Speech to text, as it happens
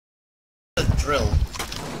drill.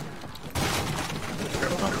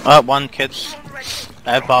 One kid's.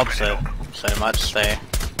 Bob said so much there.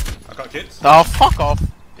 I got kids. Oh, fuck off,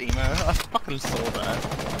 Emo. I fucking saw that.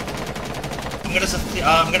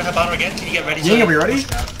 I'm gonna have banner again. Can you get ready? Yeah, we ready?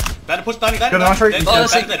 Banner push, banner, banner. Banner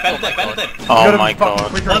dead. Oh my god.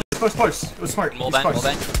 Close. It was smart. More bang.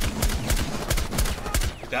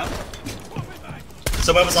 Down.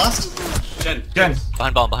 So where was last? Jen.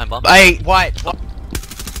 Behind bomb. Hey, white.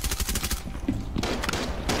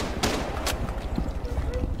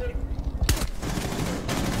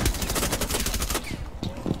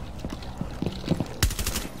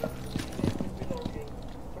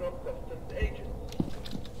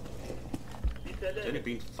 Jenny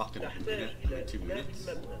been fucking 2 minutes.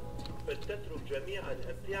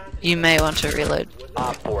 You may want to reload.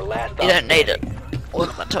 You don't need it. What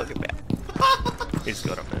am I talking about? He's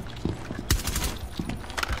got a bit.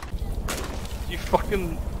 You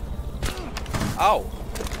fucking Ow!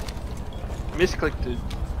 misclicked it.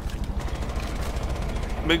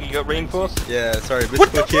 Moogie got reinforced? Yeah, sorry,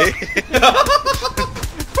 misclick.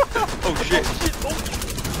 Oh shit.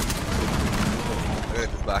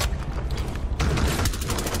 It's back.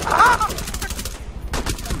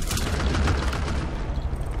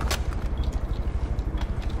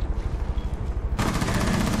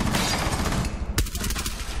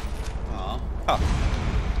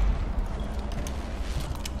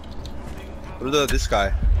 What about this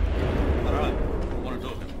guy? Alright, what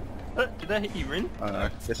to do? Did that hit you, Rin? I don't know.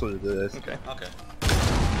 Guess what it is. Okay. Okay.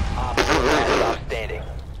 Standing.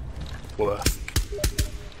 What?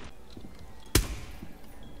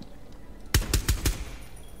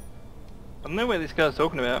 I don't know what this guy's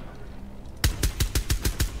talking about.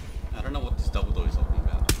 I don't know what this double door is talking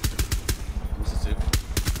about. What's this?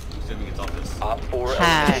 I'm assuming it's office. Op 4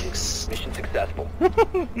 Hacks. mission successful.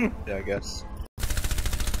 Yeah, I guess.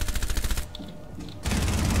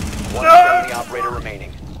 One friendly operator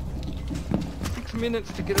remaining. 6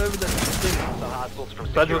 minutes to get over that thing. The hostiles from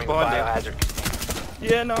Badger securing the behind you. biohazard.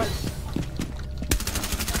 Yeah, nice.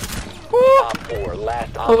 Op 4,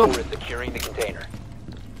 last op 4 is securing the container.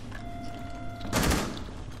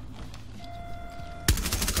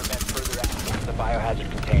 Prevent further access to the biohazard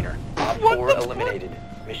container. Op 4 eliminated.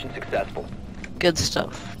 Mission successful. Good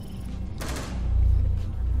stuff.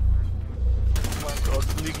 Oh my god,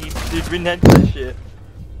 Moogie. Dude, Rin had that shit.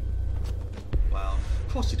 Wow.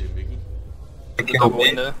 Of course you do, Mickey. The double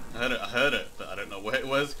window. I heard it, but I don't know where it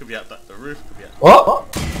was. Could be out the roof, could be out. What?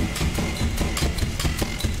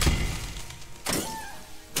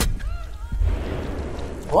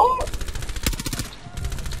 What?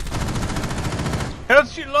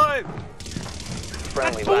 How's she live?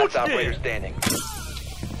 Friendly, I last torched operator it. standing.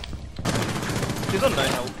 She's on no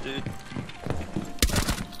health, dude.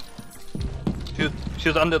 She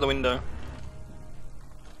was under the window.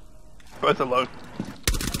 Both are low.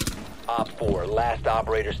 Op 4, last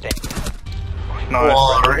operator standing. Nice.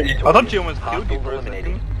 I thought she almost killed you Hostiles for a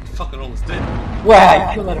eliminated. second. Fucking almost did.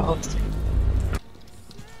 Wow, kill that host.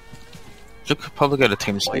 You could probably go to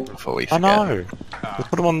team sleep before we I forget. know. We'll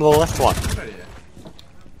put him on the left one.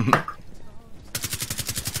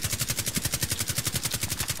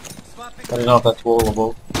 I don't know if that's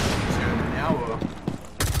wallable.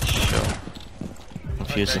 Sure.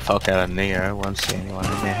 Confuse the fuck out of Neo, won't see anyone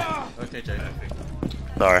in there. Okay, Jay.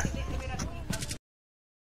 Sorry.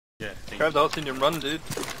 Yeah. Grab the hostage and run, dude.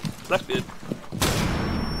 Left bid.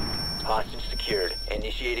 Hostage secured.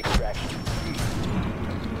 Initiate extraction.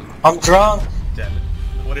 I'm drunk. Damn it.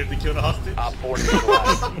 What if they kill the hostage? Op 4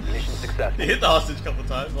 neutralized. Mission He successful. hit the hostage a couple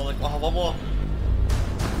times. I'm like, oh, one more.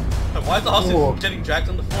 Hey, why is the hostage Ooh. getting dragged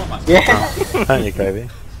on the floor, man? Yeah. Don't you, Kobe?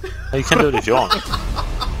 You can do it if you want. But you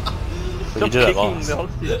Stop do that kicking last. the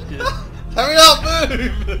hostage, dude. Hurry up,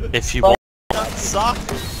 move! If you want. Suck!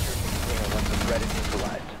 Threat is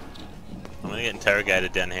neutralized. I'm gonna get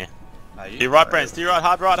interrogated down here. Are To your right, Brent, to your right,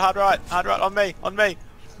 hard right, on me, on me!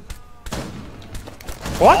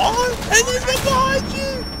 What? Oh, and there's one behind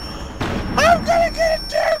you! I'm gonna get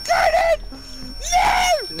interrogated!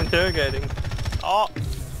 No! She's interrogating. Oh!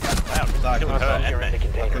 Wow, Sorry, killed her and Securing me. the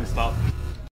container. Couldn't stop.